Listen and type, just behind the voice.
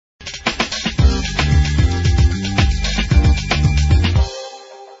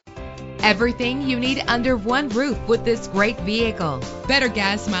Everything you need under one roof with this great vehicle. Better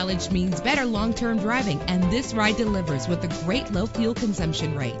gas mileage means better long-term driving, and this ride delivers with a great low fuel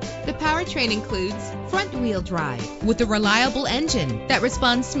consumption rate. The powertrain includes front-wheel drive With a reliable engine that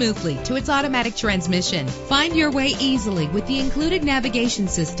responds smoothly to its automatic transmission. find your way easily with the included navigation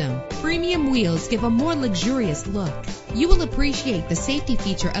system. Premium wheels give a more luxurious look. You will appreciate the safety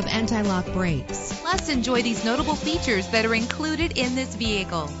feature of anti-lock brakes. Plus, enjoy these notable features that are included in this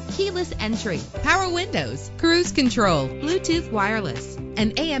vehicle: keyless entry, power windows, cruise control, Bluetooth wireless,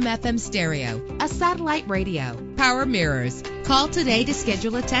 An AM/FM stereo, a satellite radio. power mirrors. Call today to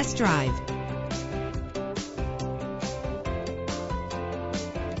schedule a test drive.